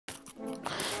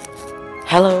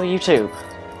Hello YouTube!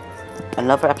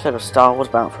 Another episode of Star Wars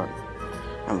Battlefront.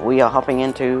 And we are hopping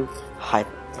into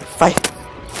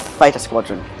Fighter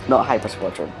Squadron, not Hyper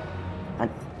Squadron. I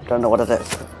don't know what it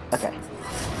is. Okay.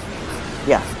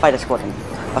 Yeah, Fighter Squadron.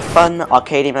 A fun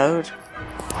arcade mode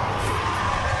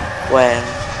where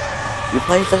you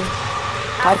play the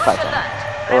TIE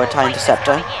Fighter, or a TIE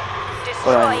Interceptor,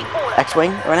 or an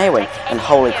X-Wing, or an A-Wing. And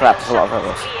holy crap, there's a lot of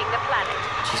rebels.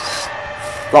 Jesus.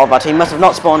 A lot of our team must have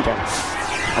not spawned yet.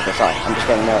 Okay, sorry, I'm just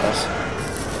getting nervous.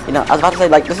 You know, I was about to say,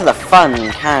 like, this is a fun,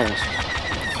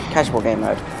 casual game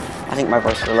mode. I think my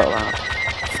voice is a little loud.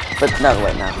 But no,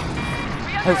 wait, no.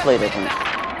 Hopefully it isn't.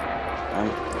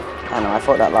 I don't know, I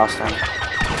thought that last time.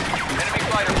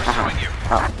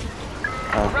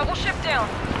 Rebel ship down.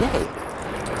 Yay.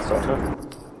 Sort of.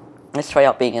 Let's try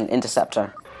out being an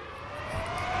interceptor.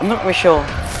 I'm not really sure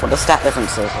what the stat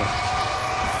difference is.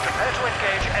 Prepare to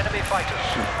engage enemy fighters.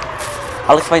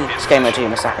 I'll explain this game mode to you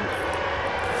in a second.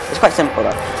 It's quite simple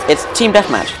though. It's team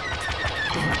deathmatch.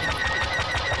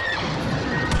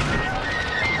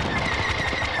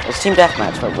 It's team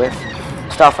deathmatch, but with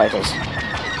starfighters.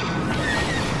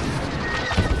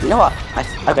 You know what?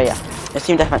 Okay, yeah. It's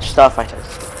team deathmatch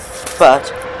starfighters.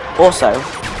 But also,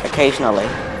 occasionally,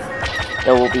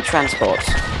 there will be transports.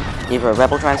 Either a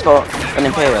rebel transport or an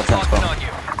imperial transport.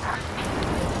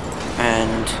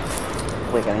 And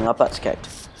we're getting our butts kicked.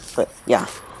 But yeah.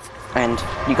 And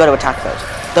you got to attack those.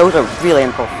 Those are really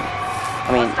important.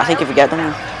 I mean, I think if you get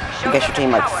them, you get your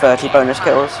team like 30 bonus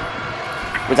kills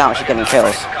without actually getting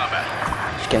kills.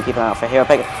 Just gonna keep an eye out for hero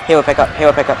pickup, hero pickup,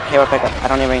 hero pickup, hero pickup. I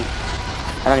don't even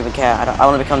care. I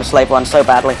want to become the slave one so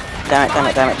badly. Damn it, damn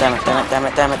it, damn it, damn it, damn it, damn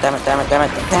it, damn it, damn it, damn it, damn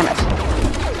it, damn it.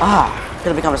 Ah,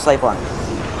 gonna become a slave one.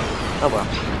 Oh well.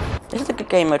 This is a good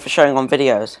game mode for showing on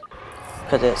videos,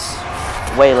 because it's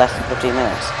way less than 15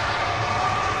 minutes.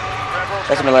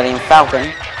 There's a Millennium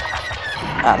Falcon.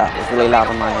 Ah, that was really loud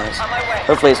in my ears.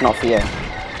 Hopefully it's not for you.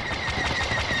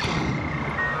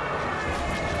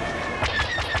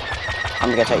 I'm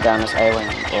gonna take down this A-Wing,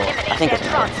 or I think it's an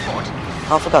A-Wing.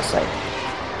 Oh, for God's sake.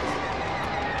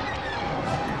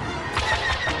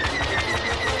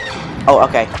 Oh,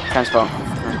 okay. Transport.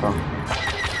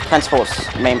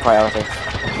 Transport's main priority.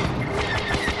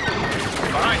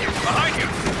 Behind you.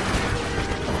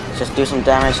 Let's just do some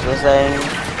damage to this thing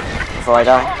before I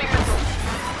die.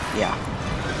 Yeah.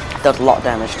 Does a lot of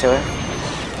damage to it.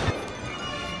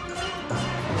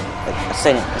 Like,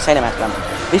 insane amount of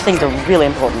damage. These things are really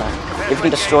important though. If you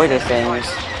can destroy these things.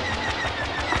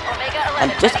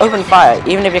 And just open fire,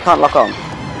 even if you can't lock on.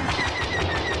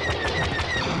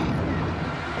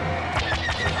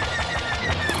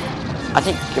 I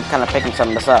think you're kind of picking some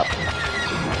of this up.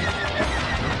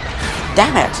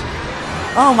 Damn it!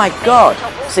 Oh my god!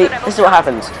 See, this is what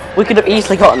happens. We could have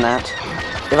easily gotten that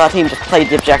if our team just played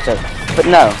the objective. But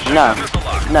no.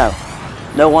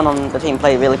 No one on the team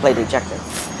really played the objective.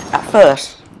 At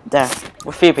first, there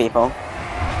were a few people,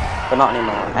 but not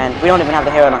anymore. And we don't even have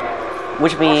the hero now.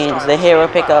 Which means the hero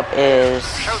pickup is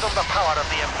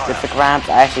good for grabs.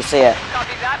 I actually see it.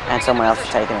 And someone else is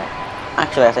taking it.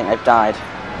 Actually, I think I've died.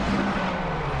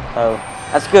 So,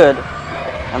 that's good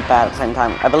and bad at the same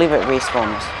time. I believe it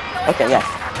respawns. Okay, yeah.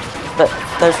 But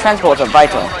those transports are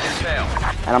vital.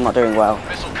 And I'm not doing well.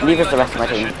 Neither is the rest of my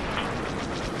team.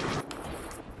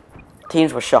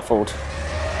 Teams were shuffled.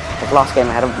 The last game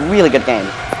I had a really good game.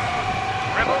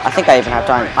 I think I even have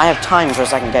time. I have time for a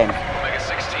second game.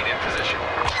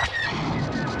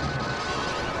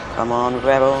 Come on,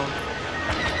 rebel.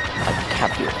 I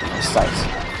cap you in my sights.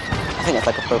 I think it's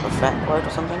like a Boba Fett quote or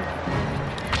something.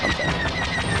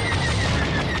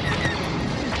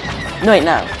 No, wait,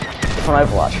 no. It's from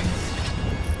Overwatch.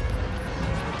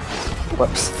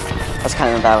 Whoops. That's kind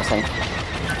of embarrassing.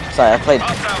 Sorry,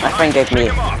 my friend gave me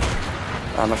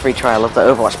a free trial of the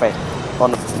Overwatch beta. Well,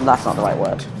 that's not the right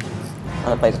word. I'm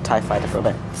gonna play the TIE Fighter for a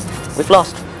bit. We've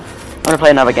lost. I'm gonna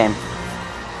play another game.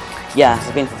 Yeah,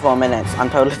 it's been for 4 minutes. I'm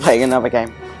totally playing another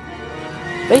game.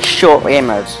 Very short game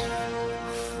modes.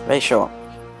 Very short.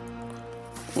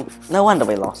 No wonder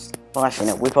we lost. Well, actually,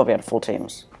 no. We probably had full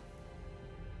teams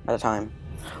at a time.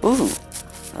 Ooh,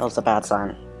 that was a bad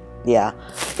sign. Yeah,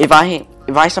 if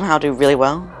I somehow do really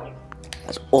well,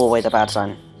 that's always a bad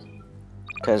sign.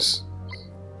 Because,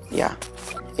 yeah,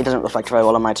 it doesn't reflect very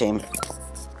well on my team.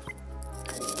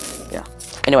 Yeah.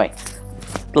 Anyway,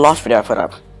 the last video I put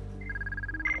up,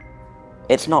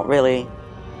 it's not really,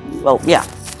 well, yeah,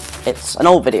 it's an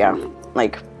old video,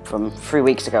 like from 3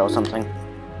 weeks ago or something.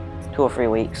 2 or 3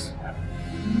 weeks.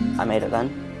 I made it then.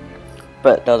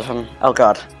 But those are from, oh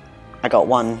god, I got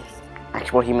 1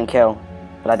 actual human kill,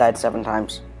 but I died 7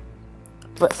 times.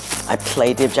 But I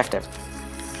played the objective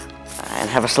and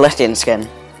have a Celestian skin.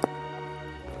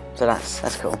 So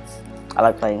that's cool. I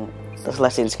like playing the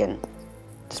Celestian skin.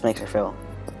 Just makes me feel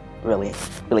really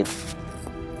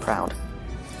proud.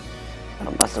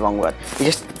 That's the wrong word.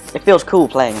 It feels cool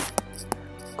playing.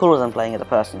 Cooler than playing as a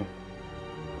person.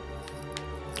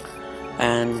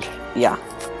 And yeah.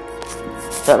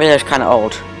 That video is kind of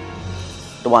old.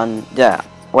 The one, yeah,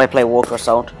 where I play Walker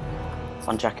Assault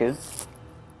on Jakku.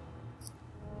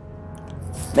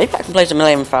 Maybe I can play as the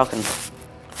Millennium Falcon.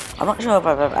 I'm not sure if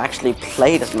I've ever actually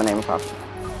played as the Millennium Falcon.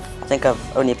 I think I've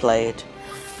only played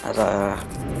as a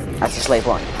Slave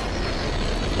 1.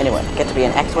 Anyway, get to be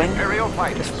an X-Wing.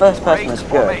 This first person is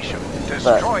good,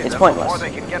 but it's pointless.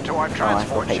 Oh, I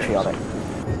feel patriotic.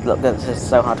 Look, this is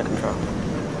so hard to control.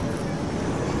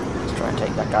 Let's try and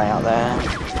take that guy out there.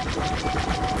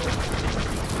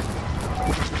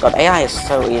 God, AI is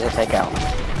so easy to take out.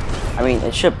 I mean,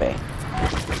 it should be.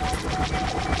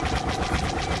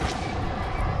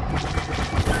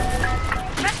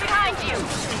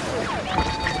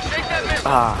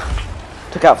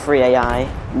 Took out 3 AI,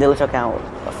 nearly took out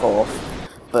a 4th,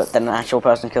 but then an actual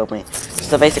person killed me.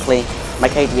 So basically, my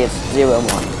KD is 0 and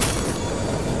 1.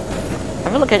 I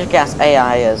feel like I just guess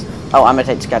AI is, oh, I'm gonna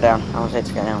take this guy down. I'm gonna take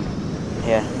this guy down.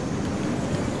 Here.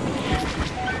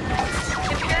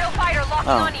 Imperial fighter locked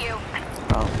on you.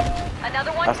 Oh.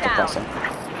 Another one That's down. depressing.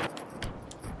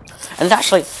 And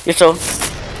actually, you saw,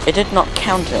 it did not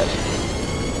count it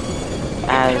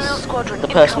as the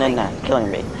person in there killing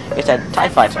me. It said TIE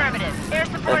Fighter.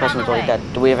 The person was already dead.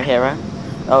 Do we have a hero?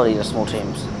 Oh, these are small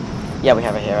teams. Yeah, we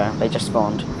have a hero. They just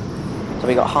spawned. So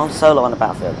we got Han Solo on the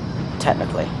battlefield,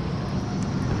 technically.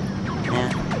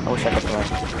 Yeah, I wish I could play.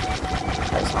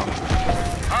 That's Han.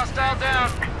 Hostile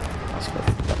down. That's good.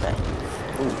 Okay.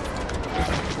 Ooh.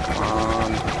 Come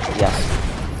on. Yes.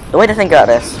 The way to think about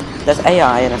this, there's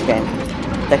AI in this game.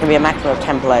 There can be a maximum of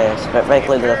 10 players, but very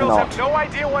clearly there's not. Have no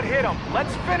idea what hit him.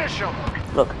 Let's finish him.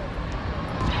 Look.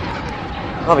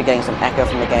 I'm probably getting some echo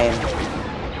from the game.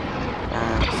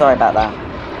 Sorry about that.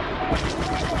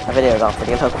 The video is off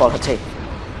pretty low quality.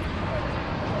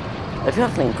 If you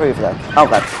have to improve though. Oh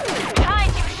god.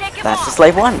 That's the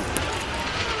Slave 1.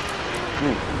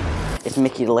 It's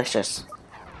Mickey Delicious.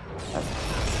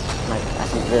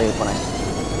 That's really when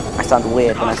I sound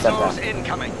weird when I said that.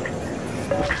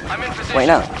 Wait,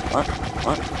 no. What?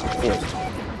 What? Confused.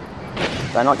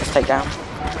 Did I not just take down?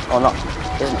 Or not?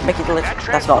 Isn't Mickey Delicious?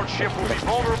 That's not.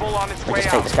 We just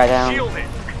take this guy down.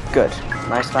 Good.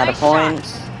 Nice amount of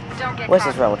points. Where's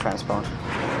this rebel transport?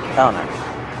 Oh no.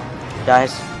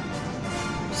 Guys.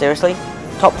 Seriously?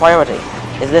 Top priority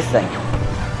is this thing.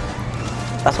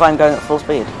 That's why I'm going at full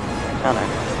speed. Oh no.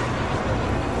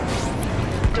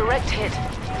 Direct hit.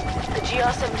 The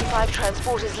GR-75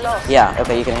 transport is lost. Yeah,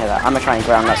 okay, you can hear that. I'm gonna try and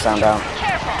drown that sound out.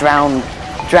 Drown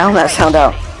that sound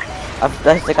out. I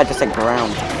think I just said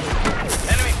ground.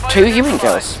 2 human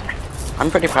kills. I'm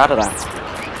pretty proud of that.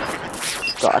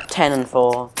 Got a 10 and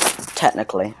 4,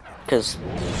 technically, because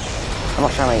I'm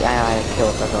not sure how many AI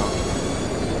kills I got.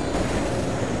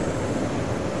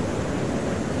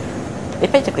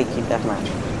 It's basically Team Deathmatch.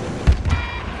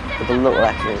 With a little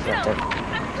extra objective.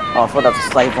 Oh, I thought that was a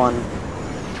Slave 1.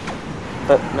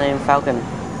 But name Falcon.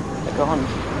 They're gone.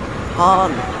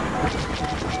 Han!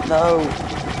 No.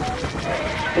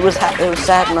 It was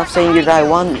sad enough seeing you die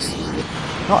once.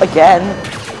 Not again.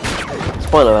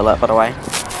 Spoiler alert, by the way.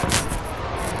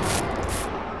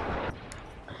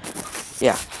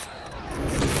 Yeah.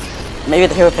 Maybe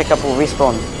the hero pickup will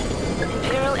respawn.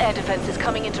 Imperial air defense is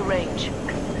coming into range.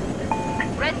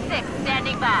 Red 6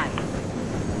 standing by.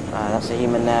 That's a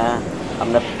human there.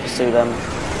 I'm gonna pursue them.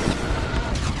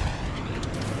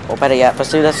 Or better yet,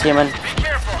 pursue this human. Be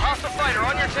careful, hostile fighter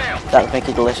on your tail. That would make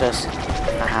it delicious.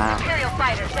 Haha. Imperial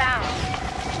fighter down.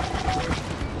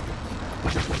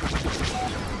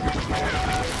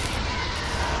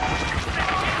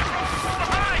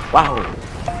 Wow.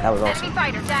 That was awesome. Enemy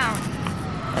fighter down.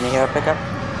 Any hero pickup?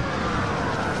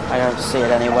 I don't see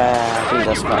it anywhere.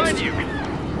 Jesus Christ.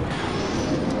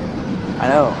 I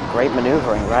know. Great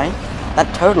maneuvering, right?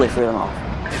 That totally threw them off.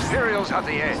 Imperials have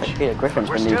the edge. It's like Peter Griffin's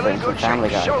maneuvering from Family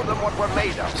Guy. Show them what we're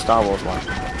made of. Star Wars one.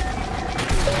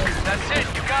 That's it.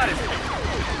 You got it.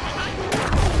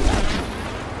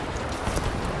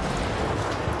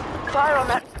 Fire on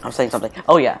that. I'm saying something.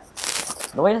 Oh yeah.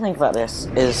 The way to think about this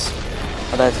is,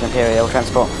 although it's an Imperial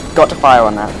transport, got to fire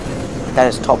on that. That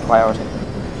is top priority.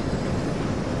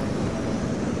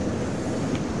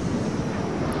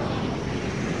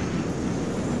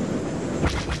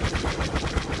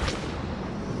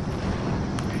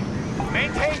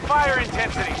 Maintain fire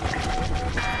intensity.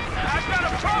 I've got a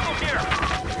problem here.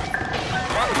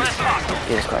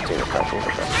 Jesus Christ, Jesus Christ, Jesus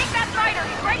Christ. Take that fighter!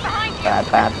 He's right behind you! Bad,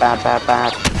 bad, bad, bad,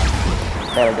 bad.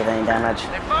 Barely did any damage.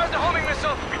 They fired the homing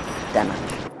missile! Damage.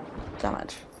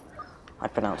 Damage. I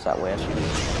pronounced that weird.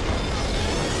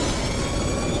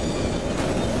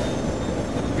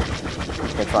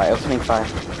 Okay, try opening fire.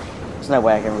 There's no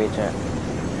way I can reach it.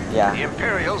 The Yeah.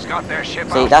 Imperials got their ship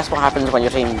See, out. that's what happens when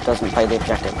your team doesn't play the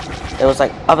objective. It was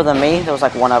like, other than me, there was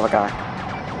like one other guy.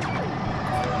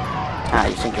 Ah,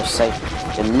 you think you're safe.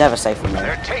 You're never safe from me.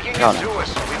 They're taking No, it to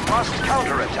us. We must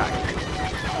counterattack.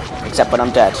 Except when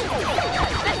I'm dead. Missile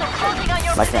closing on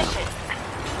your Like now. position.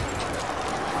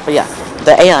 But yeah,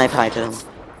 the AI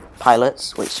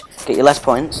pilots, which get you less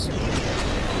points,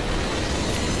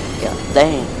 yeah,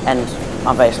 they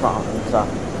are very smart and stuff.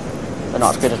 They're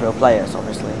not as good as real players,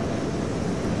 obviously.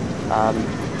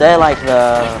 They're like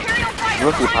the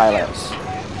rookie pilots.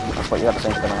 That's what you got to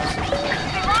say to them as. They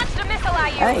launched a missile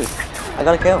at you. Hey, I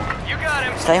got a kill. You got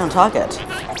him! Stay on target.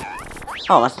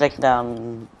 Oh, that's taking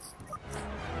down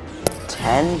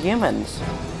 10 humans.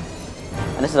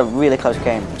 And this is a really close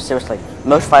game. Seriously,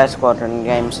 most Fire Squadron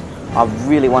games are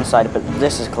really one-sided, but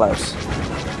this is close.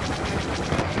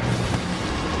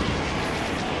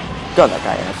 God, that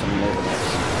guy has some movement.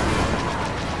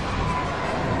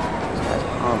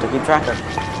 Oh, to keep track of.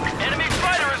 Enemy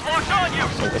fighter is locked on you!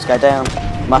 Take this guy down.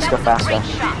 Must go That was a faster. great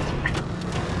shot.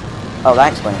 Oh,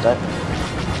 that explains it.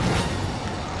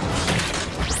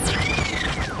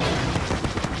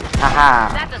 Haha.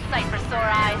 That's a sight for sore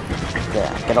eyes. Yeah,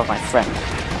 get off my friend.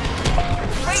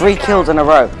 3 kills in a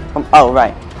row. Oh,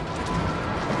 right.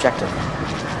 Objective.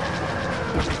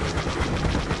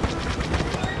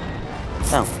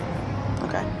 Oh.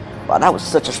 Okay. Wow, that was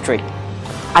such a streak.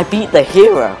 I beat the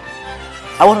hero.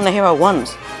 I wasn't a hero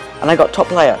once. And I got top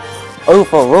player.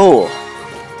 Overall.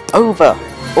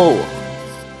 Overall.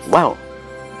 Wow.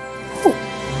 Ooh.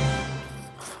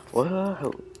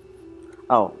 Whoa.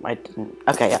 Oh, I didn't.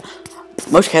 Okay, yeah.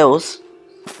 Most kills.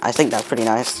 I think that's pretty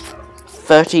nice.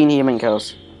 13 human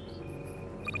kills.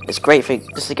 It's great for.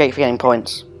 This is great for getting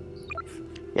points.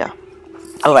 Yeah.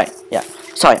 Oh right. Yeah.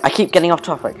 Sorry, I keep getting off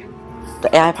topic.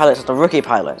 The AI pilots are the rookie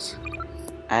pilots,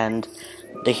 and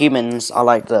the humans are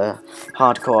like the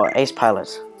hardcore ace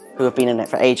pilots who have been in it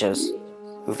for ages,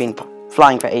 who've been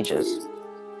flying for ages.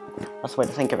 That's the way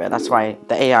to think of it. That's why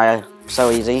the AI are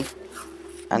so easy,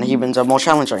 and the humans are more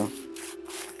challenging.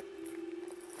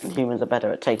 And humans are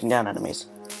better at taking down enemies.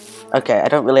 Okay, I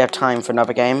don't really have time for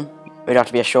another game. It would have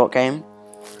to be a short game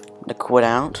to quit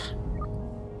out.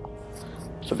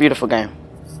 It's a beautiful game.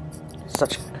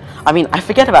 I mean, I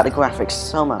forget about the graphics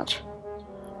so much,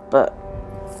 but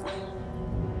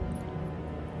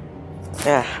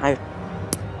yeah,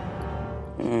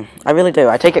 I really do.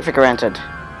 I take it for granted.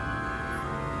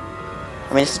 I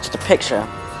mean, it's just a picture of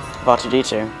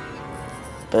R2-D2,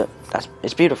 but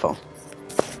it's beautiful.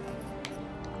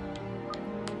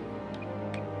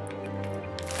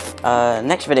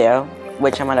 Next video,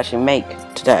 which I might actually make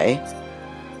today,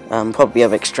 probably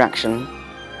of Extraction.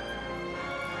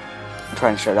 Try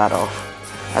and show that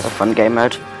off as a fun game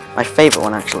mode. My favourite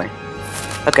one, actually.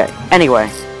 Okay,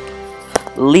 anyway,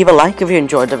 leave a like if you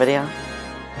enjoyed the video.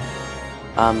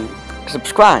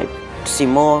 Subscribe to see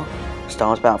more Star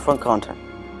Wars Battlefront content,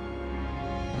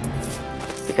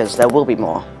 because there will be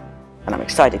more, and I'm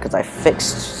excited because I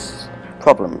fixed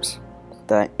problems,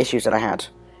 the issues that I had,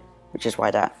 which is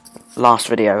why that last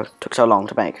video took so long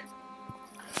to make.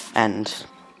 And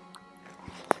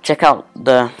check out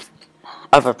the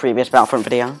other previous Battlefront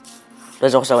video.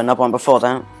 There's also another one before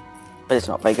that, but it's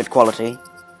not very good quality.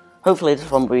 Hopefully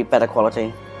this one will be better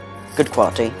quality, good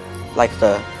quality, like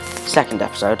the second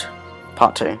episode,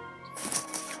 part 2.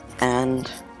 And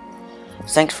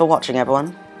thanks for watching,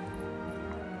 everyone.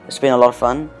 It's been a lot of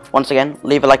fun. Once again,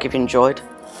 leave a like if you enjoyed.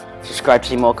 Subscribe to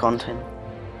see more content.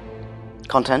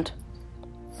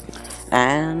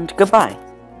 And goodbye.